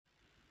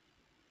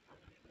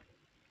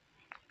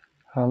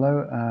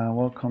Hello and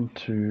welcome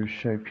to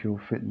Shape Your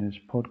Fitness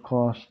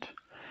podcast.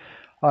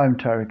 I'm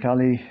Tariq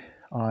Ali.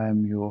 I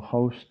am your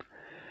host,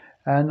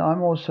 and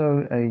I'm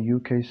also a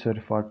UK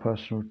certified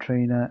personal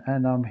trainer,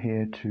 and I'm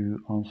here to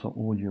answer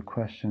all your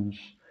questions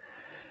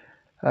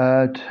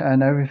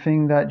and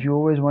everything that you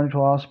always wanted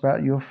to ask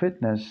about your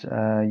fitness,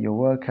 your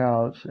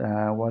workouts,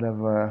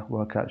 whatever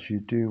workouts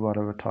you do,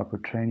 whatever type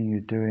of training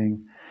you're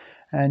doing,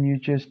 and you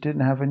just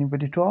didn't have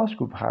anybody to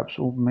ask, or perhaps,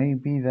 or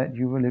maybe that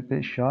you were a little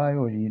bit shy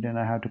or you didn't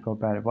know how to go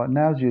about it. But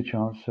now's your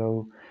chance,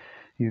 so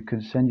you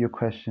can send your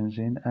questions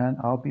in and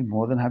I'll be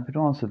more than happy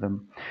to answer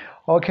them.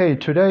 Okay,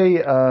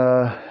 today,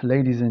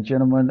 ladies and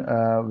gentlemen,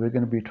 we're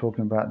going to be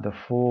talking about the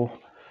four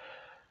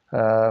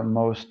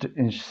most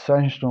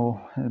essential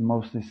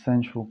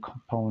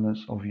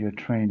components of your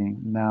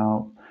training.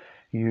 Now,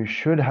 you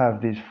should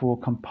have these four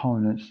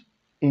components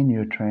in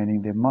your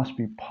training. They must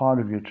be part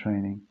of your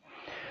training.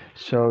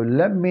 So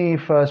let me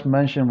first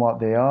mention what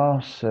they are.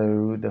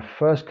 So the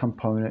first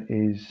component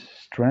is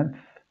strength.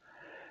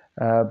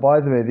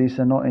 By the way, these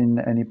are not in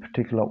any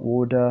particular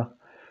order,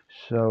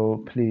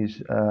 so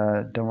please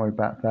don't worry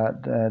about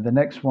that. The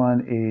next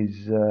one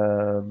is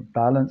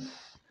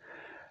balance.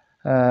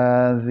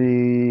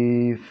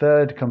 The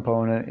third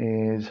component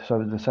is,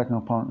 so the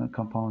second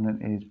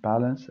component is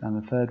balance, and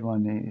the third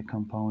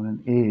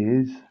component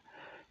is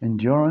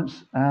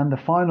endurance, and the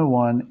final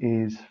one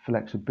is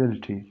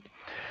flexibility.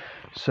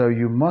 So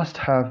you must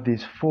have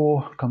these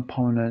four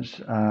components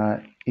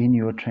in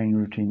your training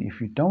routine. If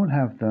you don't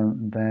have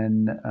them,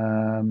 then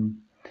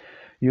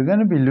you're going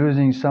to be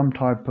losing some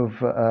type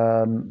of,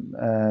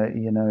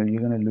 you're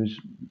going to lose,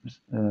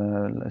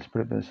 let's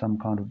put it there, some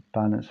kind of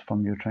balance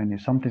from your training.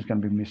 Something's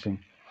going to be missing.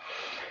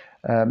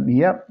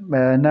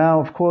 Now,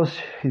 of course,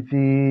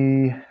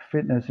 the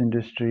fitness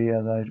industry,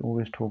 as I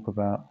always talk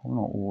about,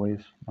 well, not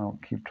always, I'll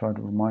keep trying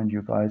to remind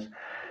you guys,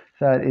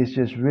 that is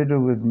just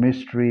riddled with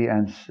mystery,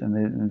 and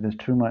there's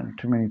too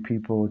many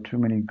people, too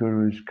many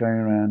gurus going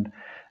around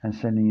and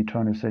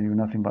trying to sell you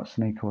nothing but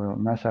snake oil,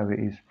 and that's how it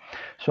is.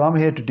 So I'm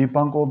here to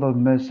debunk all those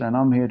myths, and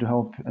I'm here to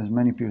help as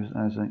many people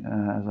as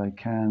I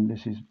can.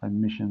 This is a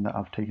mission that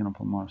I've taken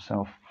upon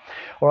myself.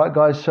 All right,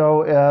 guys.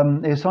 So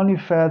it's only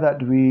fair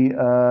that we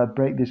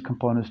break these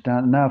components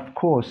down. Now, of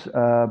course,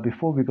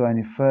 before we go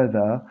any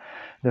further,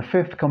 the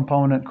fifth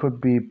component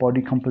could be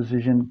body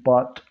composition,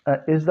 but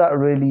is that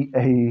really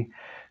a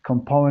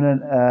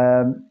component?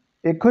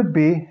 It could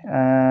be,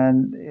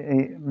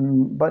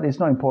 but it's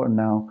not important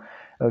now,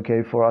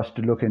 okay, for us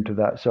to look into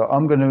that. So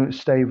I'm going to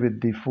stay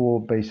with the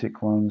four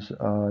basic ones: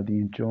 the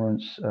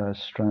endurance,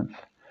 strength,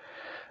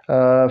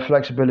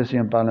 flexibility,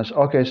 and balance.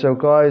 Okay, so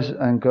guys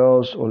and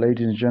girls, or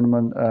ladies and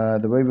gentlemen,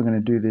 the way we're going to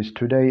do this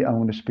today, I'm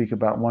going to speak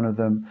about one of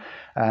them.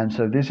 And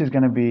so this is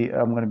going to be,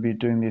 I'm going to be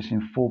doing this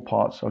in four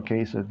parts.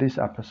 Okay, so this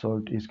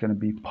episode is going to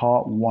be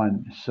part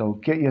one. So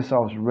get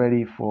yourselves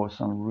ready for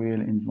some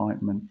real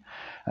enlightenment.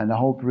 And I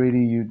hope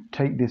really you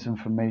take this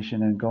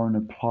information and go and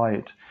apply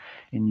it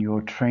in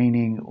your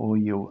training or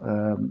your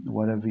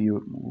whatever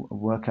your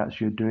workouts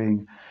you're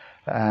doing,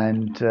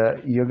 and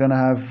you're going to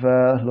have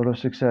a lot of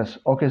success.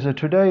 Okay, so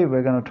today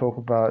we're going to talk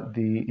about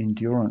the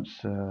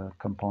endurance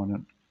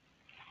component.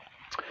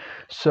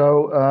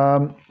 So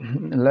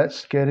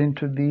let's get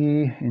into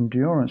the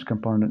endurance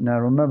component. Now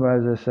remember,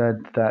 as I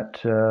said,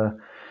 that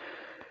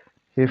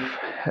if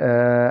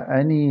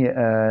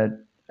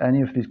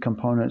any of these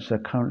components are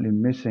currently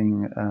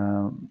missing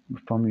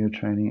from your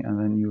training, and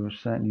then you're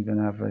certainly going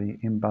to have an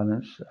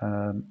imbalance.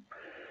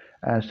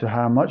 As to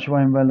how much of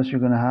an imbalance you're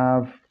going to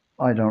have,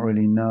 I don't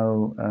really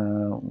know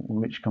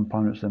which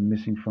components are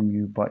missing from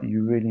you, but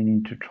you really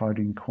need to try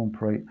to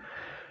incorporate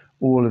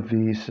all of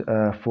these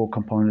four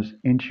components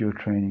into your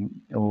training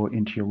or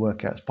into your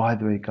workouts. By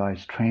the way,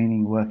 guys,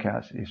 training,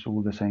 workouts is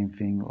all the same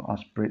thing.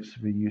 Us Brits,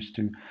 we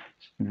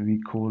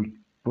call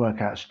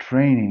workouts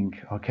training,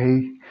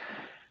 okay?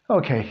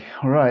 Okay,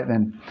 all right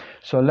then.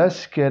 So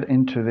let's get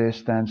into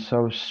this then.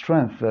 So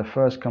strength, the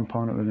first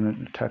component we're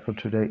going to tackle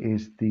today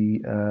is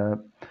the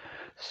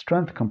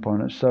strength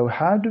component. So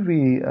how do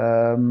we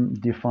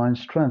define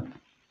strength?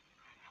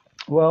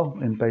 Well,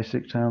 in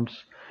basic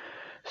terms,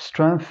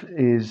 strength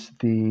is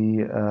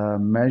the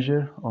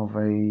measure of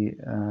a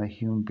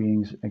human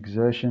being's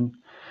exertion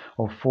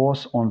of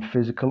force on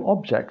physical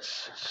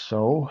objects.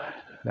 So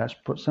let's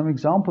put some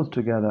examples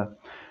together.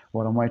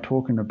 What am I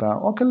talking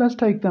about? Okay, let's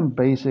take them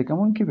basic. I'm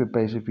going to keep it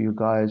basic for you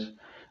guys,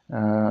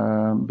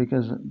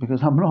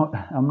 because I'm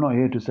not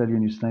here to sell you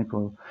any snake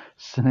oil,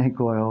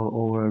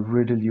 or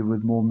riddle you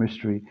with more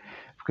mystery.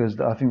 Because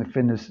I think the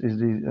fitness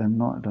is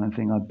not. I don't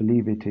think, I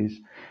believe it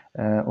is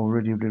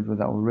already did with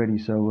that already.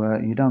 So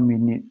you don't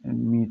need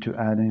me to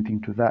add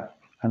anything to that,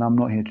 and I'm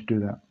not here to do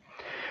that.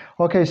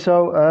 Okay,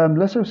 so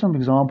let's have some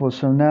examples.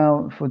 So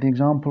now, for the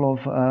example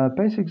of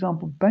basic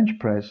example, bench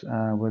press,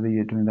 whether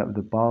you're doing that with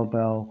a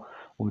barbell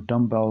or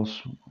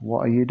dumbbells,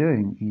 what are you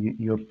doing?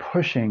 You're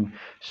pushing.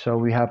 So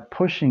we have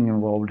pushing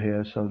involved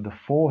here. So the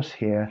force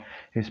here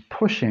is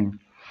pushing.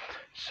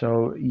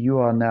 So you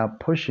are now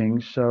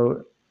pushing.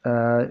 So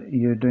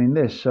you're doing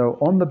this. So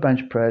on the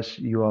bench press,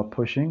 you are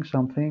pushing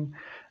something.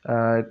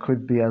 It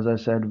could be, as I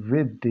said,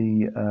 with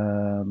the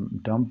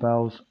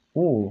dumbbells,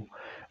 or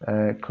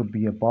it could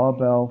be a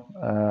barbell,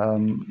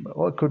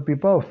 or it could be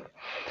both.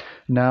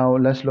 Now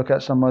let's look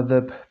at some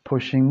other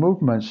pushing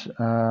movements.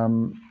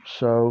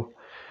 So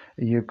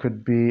you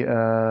could be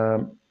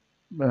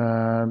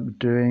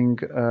doing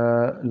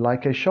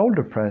like a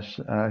shoulder press.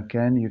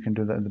 Again, you can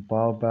do that with the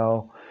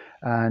barbell,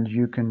 and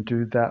you can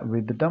do that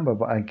with the dumbbell.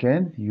 But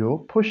again, you're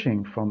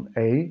pushing from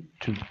A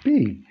to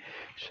B.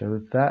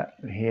 So that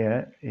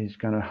here is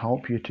going to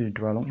help you to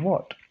dwell on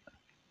what?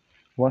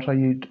 What are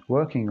you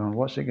working on?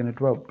 What's it going to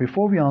dwell?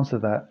 Before we answer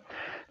that,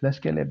 let's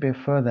get a little bit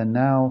further.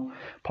 Now,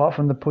 apart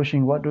from the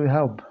pushing, what do we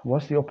help?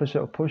 What's the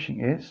opposite of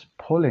pushing? It's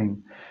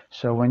pulling.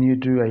 So when you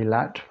do a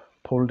lat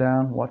pull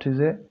down, what is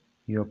it?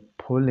 You're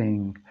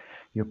pulling.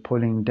 You're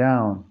pulling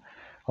down.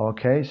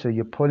 Okay, so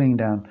you're pulling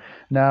down.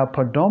 Now,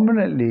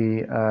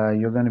 predominantly,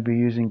 you're going to be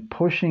using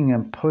pushing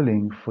and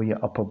pulling for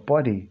your upper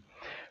body.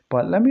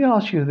 But let me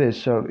ask you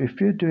this. So if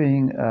you're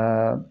doing,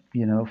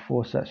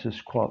 4 sets of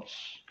squats,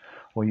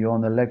 or you're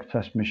on the leg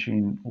press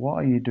machine, what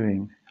are you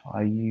doing?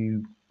 Are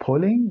you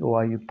pulling or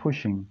are you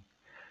pushing?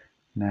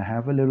 Now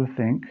have a little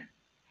think.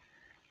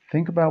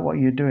 Think about what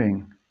you're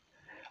doing.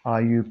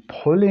 Are you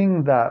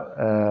pulling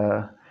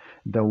that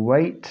the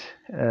weight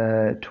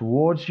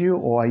towards you,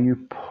 or are you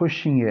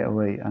pushing it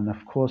away? And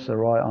of course, the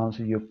right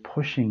answer, you're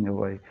pushing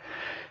away.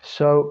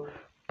 So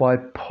by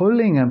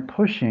pulling and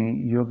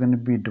pushing, you're going to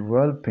be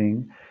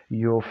developing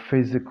your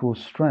physical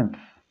strength.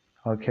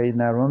 Okay,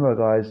 now remember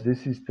guys,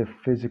 this is the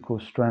physical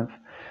strength.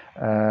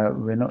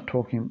 We're not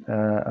talking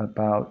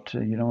about,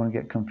 you don't want to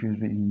get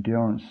confused with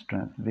endurance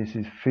strength. This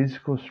is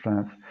physical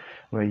strength,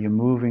 where you're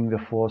moving the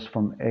force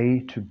from A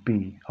to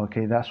B.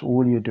 Okay, that's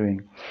all you're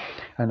doing.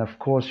 And of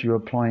course, you're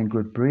applying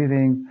good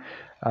breathing,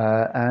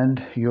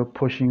 and you're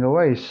pushing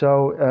away.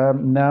 So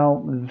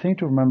now the thing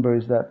to remember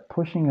is that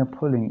pushing and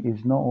pulling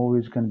is not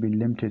always going to be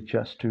limited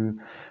just to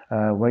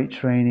weight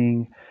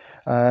training.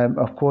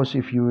 Of course,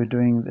 if you were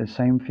doing the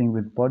same thing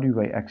with body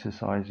weight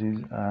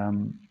exercises,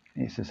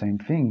 it's the same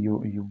thing.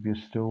 You're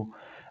still,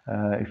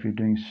 if you're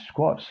doing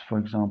squats, for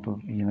example,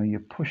 you're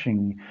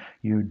pushing,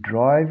 you're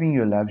driving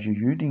your labs,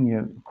 you're using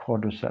your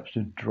quadriceps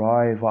to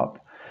drive up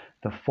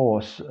the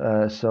force.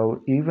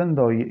 So even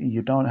though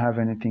you don't have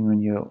anything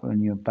on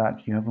your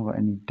back, you haven't got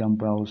any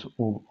dumbbells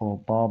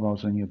or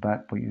barbells on your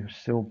back, but you're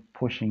still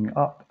pushing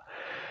up.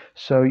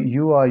 So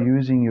you are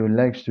using your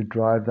legs to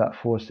drive that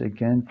force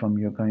again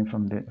you're going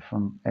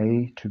from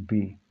A to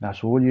B.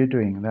 That's all you're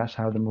doing. That's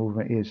how the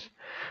movement is.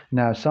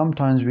 Now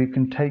sometimes we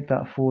can take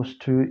that force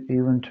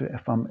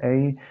from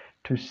A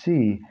to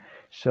C.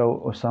 So,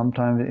 or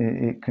sometimes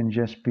it can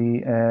just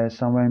be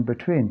somewhere in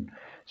between.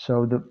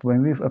 So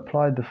when we've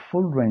applied the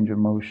full range of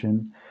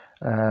motion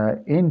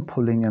in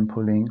pulling and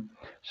pulling,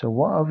 so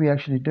what are we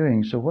actually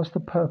doing? So what's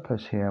the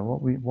purpose here?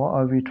 What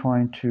are we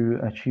trying to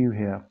achieve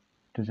here?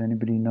 Does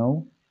anybody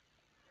know?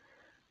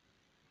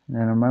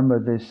 And remember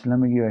this, let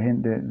me give you a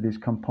hint that this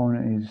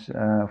component is,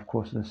 of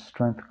course, the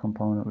strength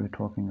component we're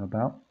talking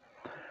about.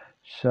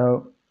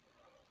 So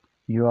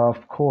you're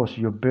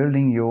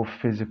building your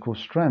physical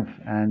strength,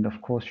 and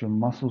of course your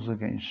muscles are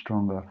getting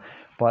stronger.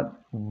 But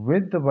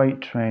with the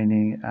weight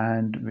training,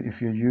 and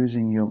if you're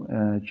using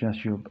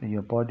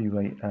your body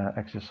weight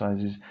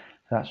exercises,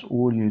 that's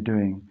all you're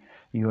doing.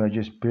 You are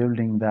just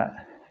building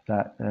that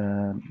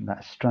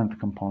strength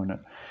component.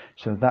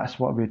 So that's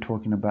what we're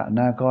talking about.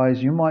 Now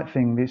guys, you might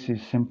think this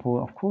is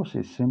simple. Of course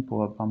it's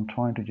simple. I'm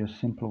trying to just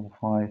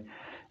simplify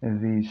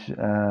these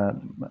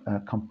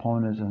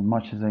components as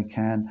much as I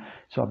can,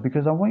 so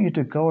because I want you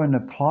to go and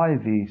apply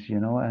these,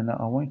 and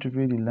I want you to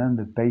really learn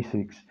the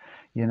basics.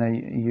 We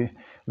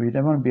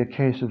don't want to be a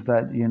case of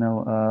that,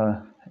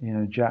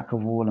 jack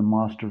of all and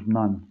master of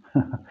none.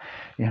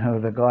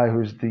 The guy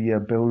who's the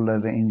builder,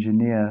 the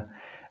engineer,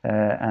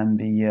 and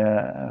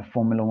the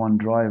Formula One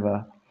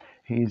driver.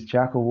 He's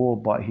jack of all,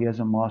 but he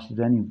hasn't mastered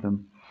any of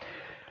them.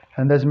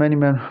 And there's many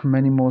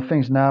more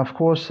things. Now, of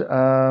course,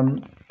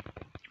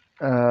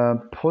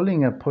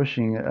 pulling and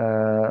pushing,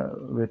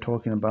 we're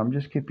talking about, I'm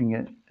just keeping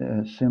it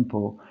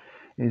simple,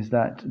 is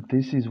that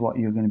this is what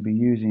you're going to be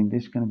using.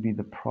 This is going to be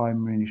the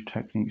primary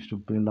techniques to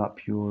build up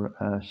your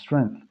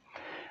strength.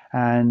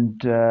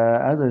 And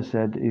as I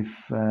said,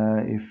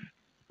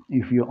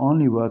 if you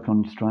only work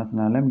on strength,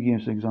 now let me give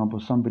you an example.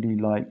 Somebody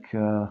like,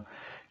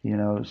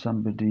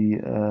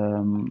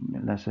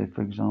 let's say,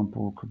 for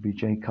example, could be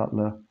Jay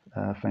Cutler,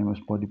 famous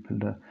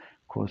bodybuilder.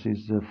 Of course,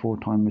 he's a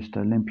 4-time Mr.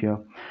 Olympia.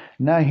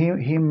 Now,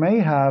 he may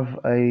have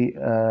a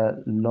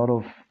lot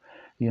of,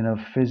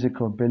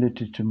 physical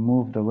ability to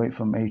move the weight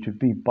from A to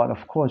B, but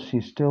of course,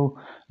 he's still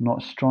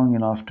not strong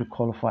enough to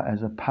qualify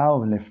as a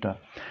power lifter.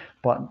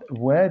 But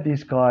where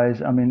these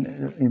guys, I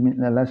mean,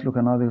 let's look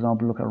at another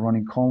example. Look at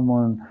Ronnie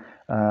Coleman,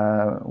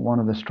 one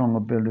of the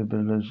stronger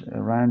bodybuilders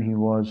around.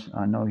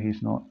 I know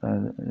he's not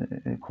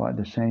quite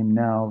the same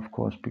now, of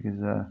course, because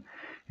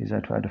he's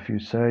had a few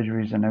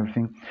surgeries and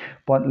everything.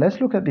 But let's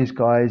look at these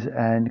guys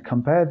and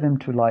compare them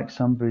to like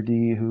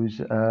somebody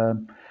who's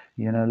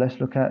Let's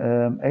look at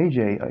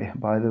AJ.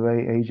 By the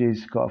way,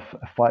 AJ's got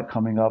a fight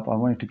coming up. I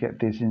wanted to get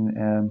this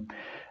in.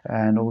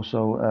 And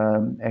also,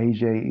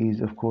 AJ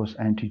is, of course,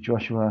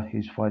 anti-Joshua.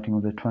 He's fighting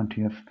on the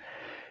 20th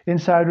in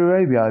Saudi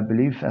Arabia, I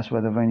believe. That's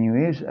where the venue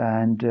is.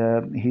 And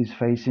he's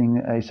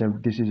facing,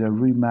 this is a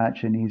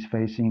rematch, and he's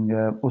facing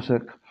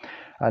Usyk,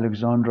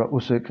 Alexander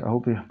Usyk. I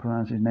hope I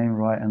pronounced his name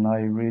right, and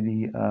I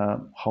really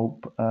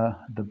hope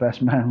the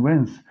best man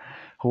wins.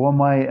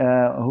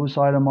 Whose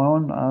side am I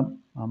on?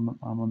 I'm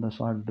on the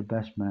side of the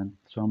best man,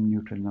 so I'm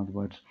neutral, in other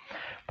words.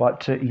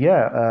 But the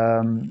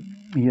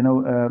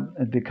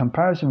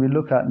comparison we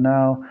look at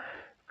now,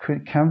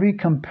 can we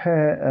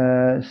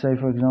compare, say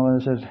for example,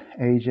 it says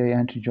AJ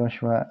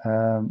anti-Joshua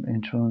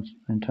in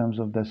terms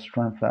of the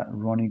strength that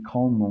Ronnie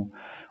Coleman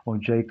or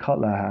Jay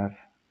Cutler have?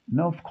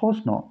 No, of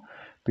course not,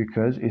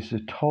 because it's a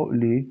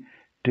totally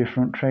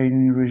different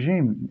training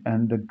regime,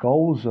 and the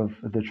goals of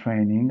the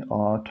training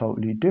are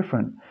totally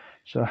different.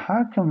 So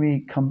how can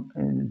we come?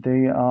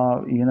 They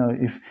are,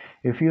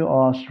 if you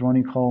ask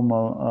Ronnie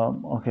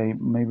Coleman, okay,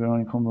 maybe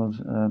Ronnie Coleman's,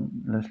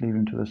 let's leave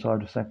him to the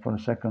side for a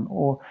second,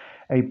 or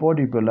a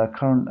bodybuilder,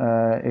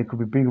 it could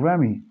be Big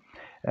Ramy.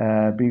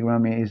 Big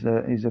Ramy is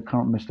a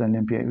current Mr.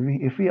 Olympia.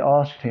 If we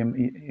asked him,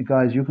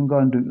 guys, you can go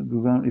and do.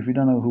 If you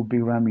don't know who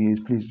Big Ramy is,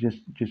 please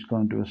just go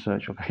and do a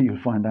search. Okay,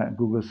 you'll find that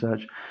Google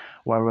search,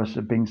 whereas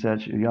Bing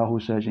search, Yahoo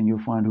search, and you'll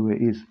find who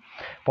it is.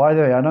 By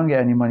the way, I don't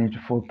get any money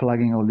for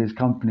plugging all these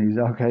companies.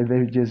 Okay,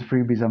 they're just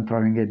freebies I'm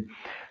throwing in.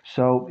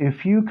 So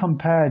if you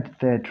compared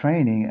their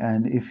training,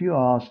 and if you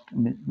asked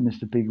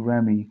Mr. Big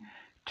Ramy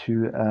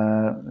to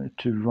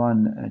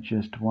run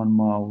just 1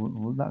 mile,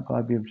 will that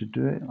guy be able to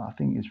do it? I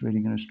think he's really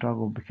going to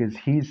struggle, because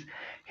he's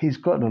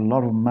got a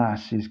lot of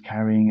mass he's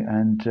carrying,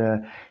 and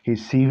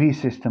his CV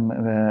system,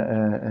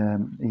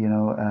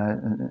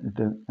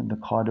 the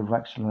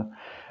cardiovascular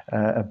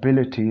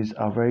abilities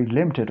are very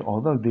limited.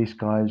 Although these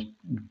guys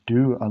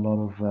do a lot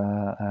of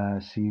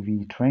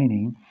CV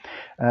training,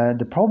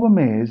 the problem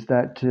is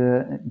that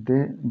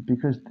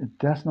because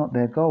that's not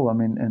their goal. I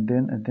mean, and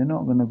then they're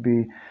not going to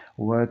be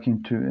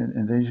working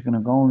and they're just going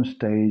to go on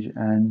stage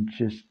and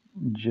just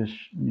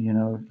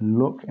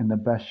look in the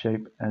best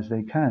shape as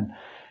they can,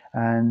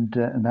 and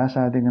that's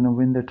how they're going to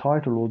win the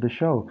title or the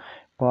show.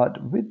 But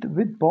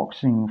with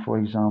boxing, for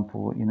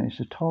example, it's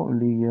a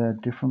totally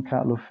different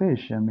kettle of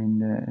fish. I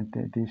mean,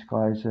 these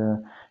guys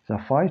are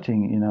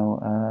fighting.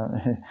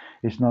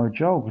 It's no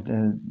joke.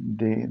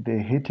 They're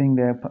hitting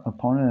their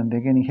opponent and they're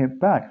getting hit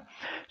back.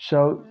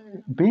 So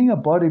being a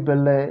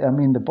bodybuilder, I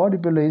mean, the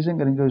bodybuilder isn't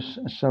going to go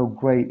so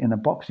great in a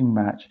boxing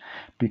match,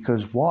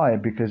 because why?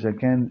 Because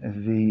again,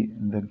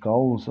 the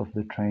goals of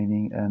the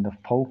training and the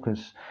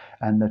focus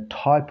and the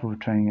type of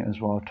training as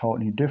well are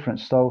totally different.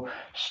 So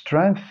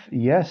strength,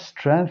 yes,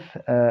 strength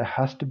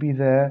has to be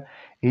there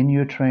in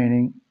your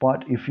training,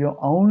 but if you're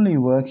only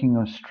working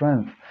on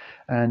strength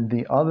and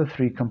the other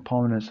three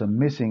components are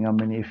missing, I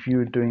mean, if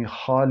you're doing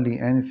hardly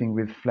anything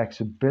with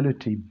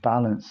flexibility,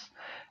 balance,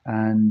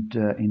 and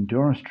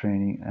endurance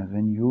training, and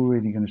then you're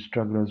really going to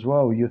struggle as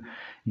well.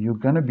 You're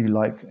going to be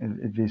like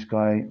this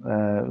guy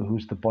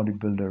who's the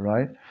bodybuilder,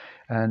 right?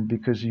 And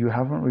because you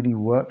haven't really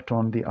worked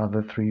on the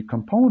other three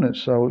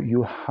components, so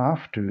you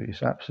have to.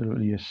 It's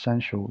absolutely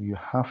essential. You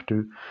have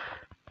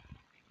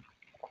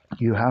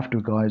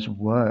to, guys,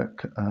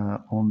 work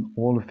on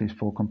all of these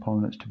four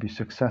components to be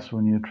successful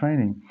in your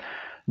training.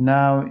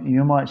 Now,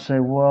 you might say,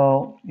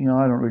 well, I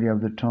don't really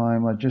have the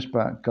time. I just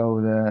about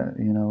go there,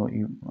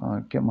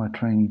 get my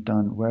training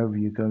done wherever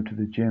you go, to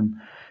the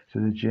gym,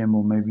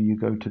 or maybe you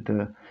go to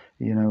the,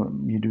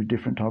 you do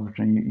different type of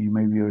training.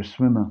 Maybe you're a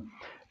swimmer.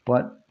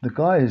 But the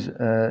guys,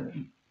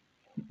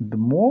 the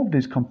more of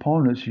these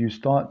components you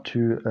start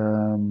to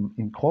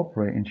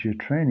incorporate into your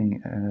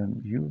training,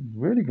 you're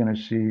really going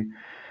to see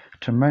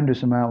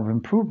tremendous amount of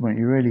improvement.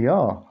 You really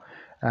are.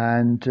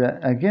 And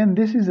again,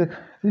 this is a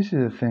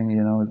thing,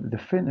 the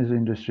fitness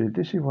industry.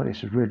 This is what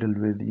it's riddled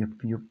with.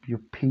 Your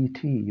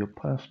PT, your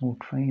personal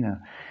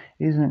trainer,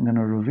 isn't going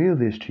to reveal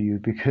this to you,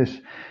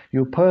 because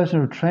your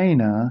personal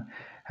trainer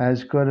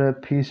has got a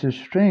piece of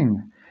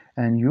string,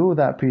 and you're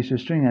that piece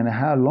of string. And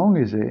how long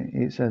is it?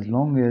 It's as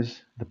long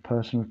as a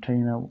personal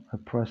trainer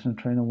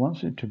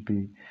wants it to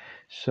be.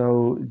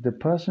 So the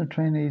personal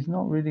trainer is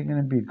not really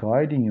going to be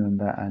guiding you in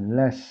that,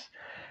 unless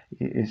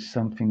it's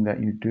something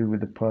that you do with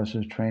the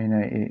personal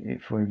trainer.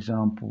 For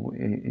example,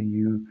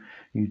 you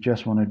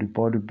just want to do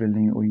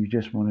bodybuilding, or you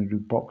just want to do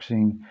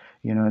boxing,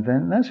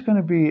 then that's going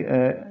to be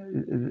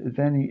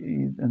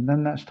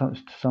then that's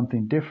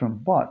something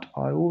different. But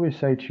I always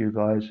say to you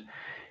guys,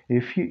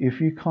 if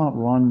you can't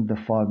run the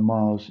 5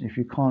 miles, if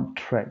you can't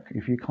trek,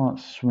 if you can't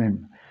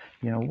swim,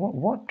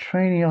 what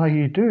training are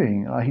you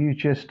doing? Are you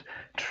just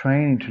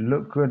training to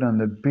look good on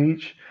the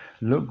beach,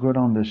 look good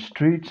on the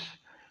streets?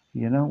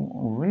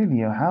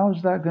 Really,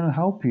 how's that going to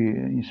help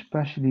you,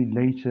 especially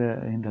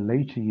in the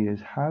later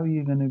years? How are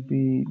you going to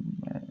be,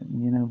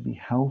 be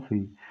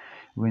healthy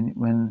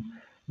when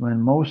when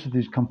most of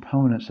these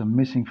components are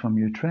missing from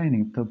your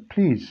training. So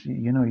please,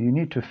 you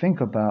need to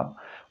think about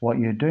what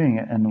you're doing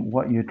and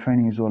what your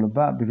training is all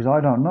about, because I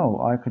don't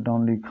know. I could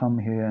only come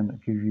here and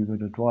give you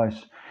good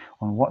advice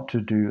on what to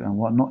do and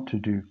what not to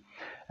do.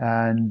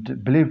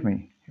 And believe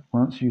me,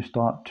 once you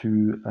start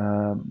to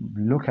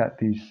look at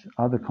these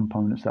other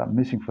components that are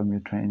missing from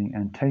your training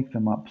and take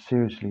them up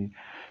seriously,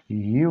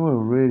 you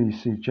will really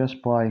see, just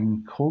by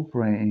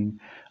incorporating,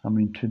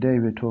 today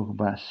we're talking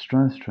about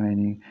strength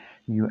training,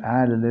 you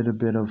add a little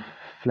bit of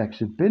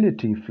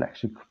flexibility.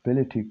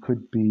 Flexibility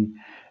could be,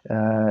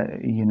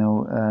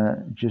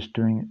 just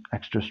doing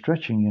extra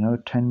stretching,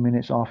 10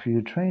 minutes after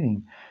your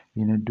training,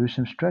 do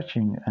some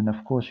stretching. And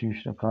of course, you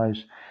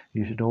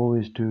should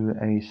always do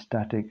a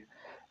static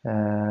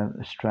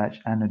stretch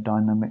and a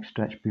dynamic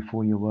stretch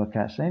before your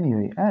workouts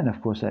anyway, and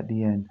of course at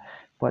the end.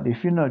 But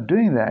if you're not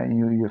doing that and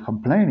you're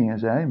complaining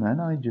and say, hey man,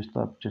 I just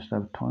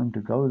have time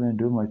to go there and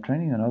do my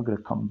training, and I've got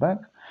to come back,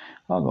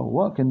 I've got to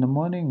work in the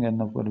morning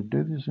and I've got to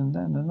do this and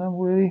that, and I'm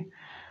really,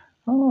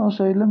 I'll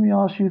say, let me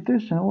ask you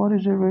this, and what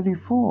is it really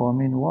for?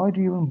 Why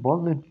do you even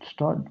bother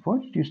why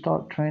did you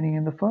start training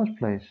in the first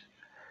place?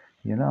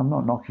 I'm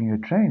not knocking your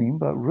training,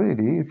 but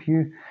really, if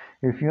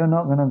you're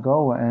not going to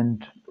go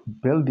and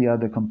build the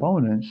other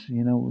components,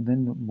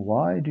 then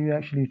why do you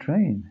actually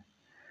train?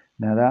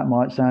 Now that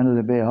might sound a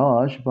little bit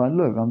harsh, but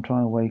look, I'm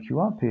trying to wake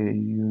you up here.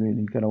 You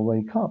really got to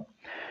wake up.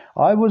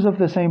 I was of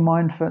the same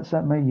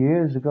mindset many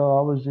years ago.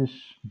 I was this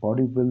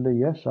bodybuilder.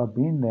 Yes, I've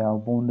been there.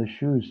 I've worn the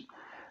shoes,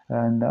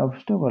 and I've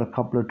still got a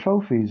couple of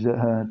trophies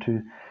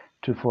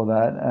for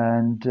that.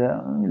 And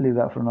let me leave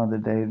that for another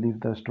day. Leave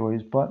those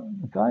stories. But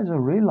guys, I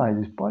realize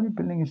this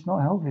bodybuilding is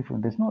not healthy for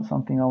me. It's not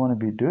something I want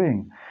to be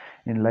doing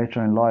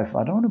later in life.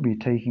 I don't want to be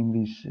taking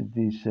these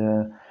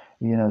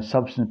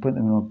substance, putting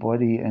them in my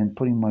body and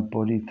putting my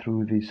body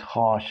through these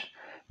harsh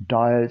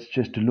diets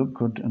just to look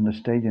good on the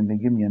stage, and they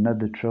give me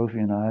another trophy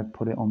and I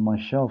put it on my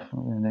shelf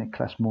and it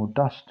collects more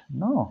dust.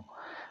 No,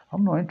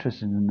 I'm not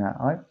interested in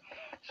that.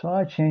 So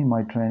I changed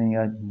my training.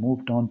 I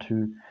moved on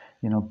to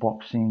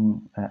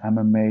boxing,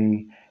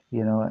 MMA.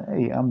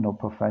 Hey, I'm not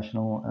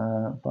professional,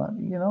 but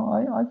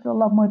I still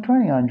love my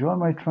training. I enjoy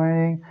my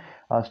training.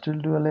 I still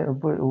do a little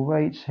bit of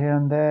weights here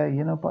and there,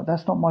 but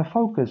that's not my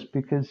focus,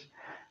 because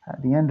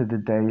at the end of the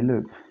day,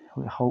 look,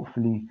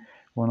 hopefully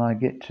when I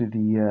get to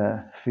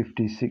the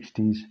 50s,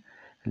 60s,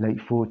 late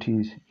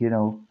 40s,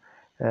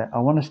 I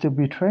want to still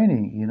be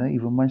training,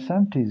 even my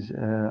 70s.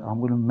 I'm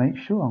going to make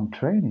sure I'm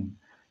training,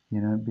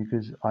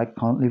 because I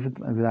can't live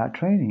without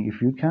training.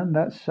 If you can,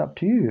 that's up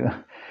to you.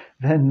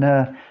 Then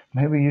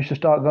maybe you should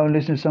start going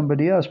listen to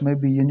somebody else.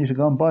 Maybe you need to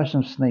go and buy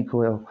some snake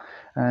oil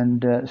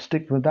and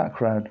stick with that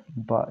crowd.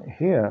 But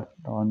here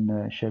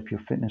on Shape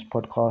Your Fitness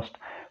podcast,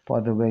 by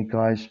the way,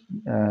 guys,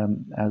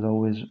 as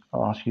always,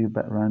 I'll ask you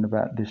around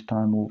about this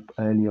time or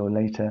earlier or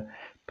later,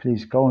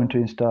 please go into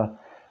Insta,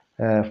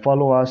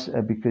 follow us,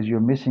 because you're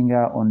missing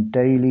out on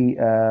daily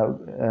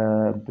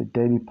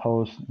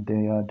posts.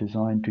 They are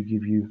designed to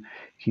keep you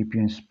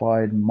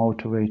inspired,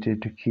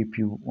 motivated, to keep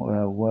you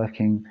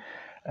working,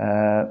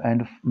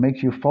 and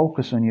make you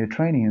focus on your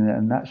training,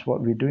 and that's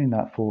what we're doing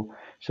that for.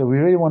 So we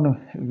really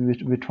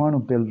we're trying to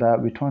build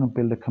that. We're trying to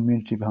build a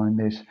community behind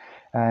this,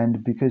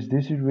 and because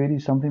this is really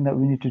something that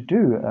we need to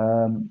do.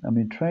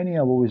 Training,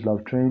 I've always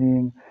loved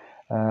training,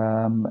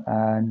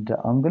 and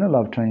I'm going to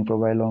love training for a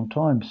very long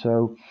time.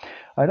 So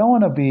I don't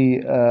want to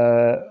be,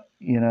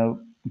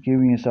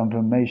 giving you some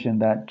information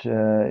that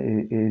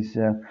is.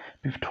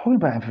 If talking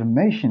about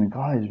information,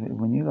 guys,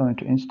 when you go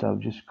into Insta,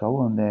 just go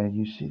on there.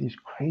 You see these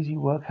crazy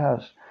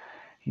workouts.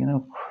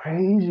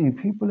 Crazy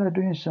people are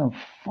doing some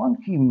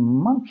funky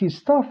monkey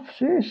stuff.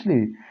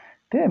 Seriously,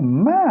 they're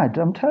mad.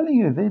 I'm telling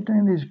you, they're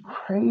doing this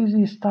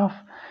crazy stuff.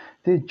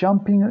 They're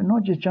jumping,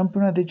 not just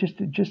jumping around. They just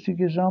to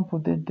give example,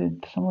 they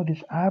did some of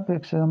these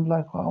aerobics, and I'm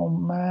like, oh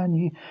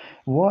man,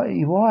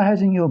 why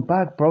hasn't your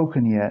back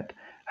broken yet?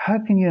 How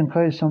can you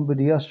encourage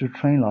somebody else to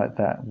train like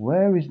that?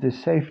 Where is the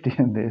safety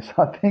in this?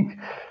 I think,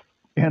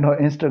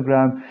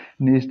 Instagram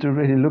needs to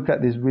really look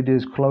at these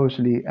videos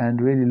closely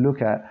and really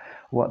look at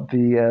what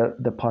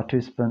the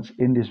participants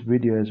in these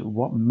videos,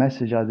 what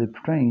message are they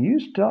portraying. You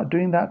start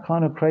doing that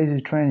kind of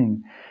crazy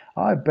training,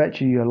 I bet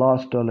you your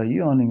last dollar,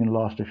 you only going to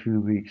last a few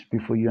weeks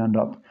before you end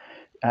up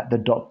at the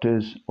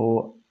doctor's,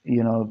 or,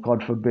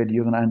 God forbid,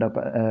 you're going to end up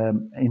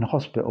in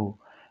hospital.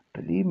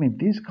 Believe me,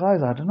 these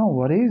guys, I don't know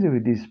what is it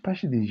with these,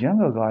 especially these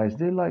younger guys,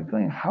 they're like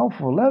going hell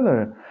for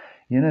leather.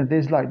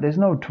 There's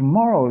no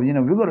tomorrow. We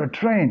got to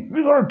train,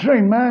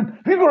 man,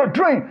 we got to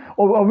train,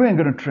 or we ain't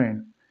going to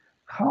train.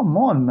 Come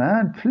on,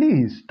 man,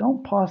 please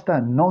don't pass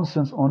that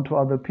nonsense on to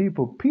other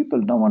people.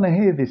 People don't want to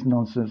hear this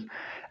nonsense.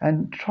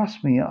 And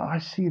trust me, I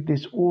see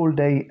this all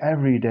day,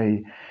 every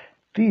day.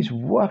 These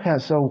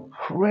workouts so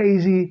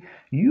crazy.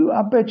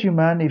 I bet you,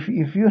 man, if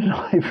you're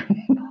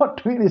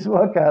not doing these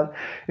workouts,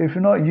 if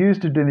you're not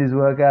used to doing these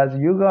workouts,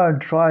 you go and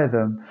try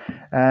them.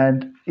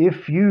 And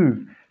if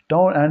you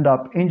don't end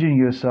up injuring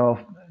yourself,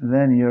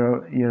 then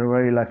you're a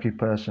very lucky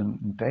person.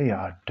 They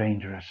are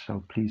dangerous.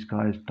 So please,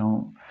 guys,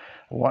 don't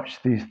watch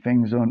these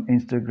things on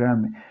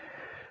Instagram.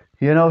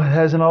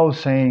 There's an old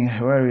saying,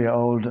 very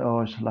old,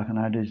 or it's like an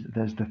adage,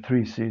 there's the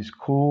three C's: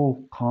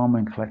 cool, calm,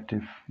 and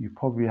collective. You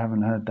probably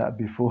haven't heard that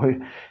before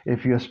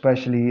if you're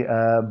especially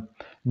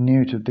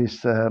new to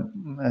this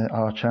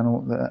our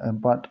channel.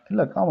 But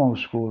look, I'm old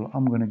school.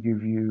 I'm going to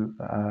give you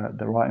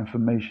the right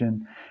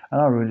information,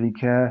 and I don't really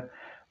care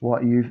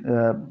what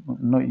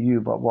not you,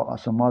 but what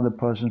some other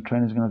person,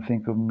 trainer, is going to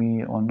think of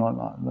me or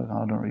not. Look,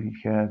 I don't really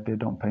care. They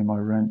don't pay my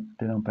rent.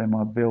 They don't pay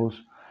my bills.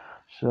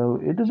 So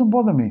it doesn't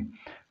bother me.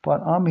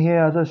 But I'm here,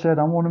 as I said,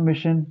 I'm on a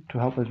mission to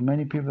help as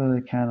many people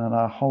as I can, and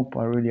I hope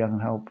I really can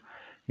help,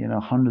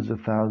 hundreds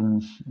of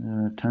thousands,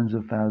 tens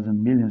of thousands,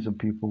 millions of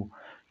people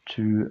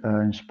to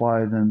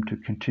inspire them to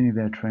continue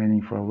their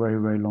training for a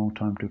very, very long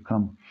time to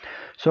come.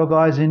 So,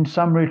 guys, in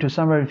summary, to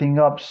sum everything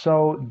up,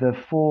 so the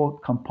four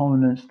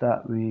components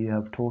that we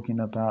have talking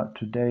about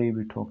today,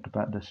 we talked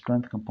about the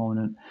strength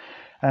component,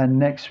 and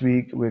next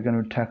week we're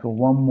going to tackle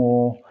one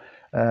more.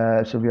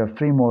 So we have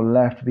three more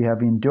left. We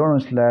have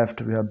endurance left,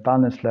 we have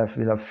balance left,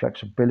 we have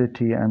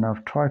flexibility, and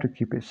I've tried to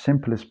keep it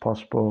simple as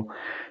possible.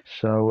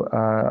 So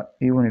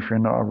even if you're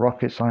not a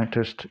rocket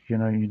scientist, you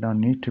don't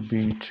need to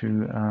be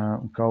to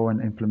go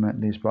and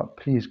implement this. But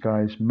please,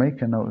 guys,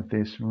 make a note of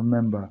this.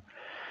 Remember,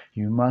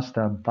 you must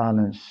have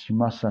balance, you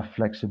must have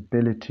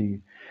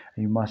flexibility,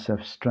 you must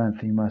have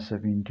strength, you must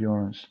have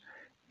endurance.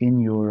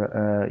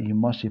 You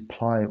must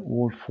apply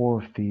all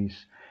four of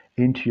these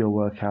into your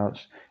workouts,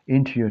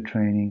 into your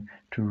training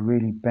to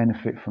really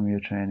benefit from your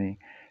training.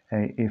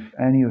 If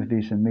any of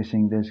these are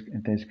missing,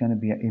 there's going to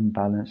be an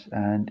imbalance,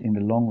 and in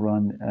the long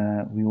run,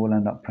 we all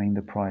end up paying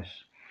the price.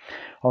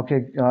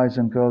 Okay, guys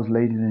and girls,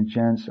 ladies and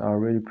gents, I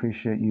really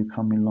appreciate you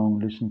coming along,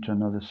 listening to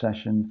another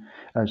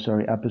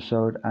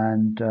episode,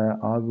 and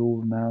I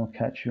will now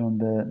catch you on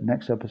the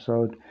next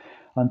episode.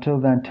 Until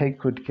then, take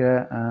good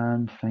care,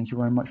 and thank you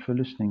very much for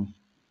listening.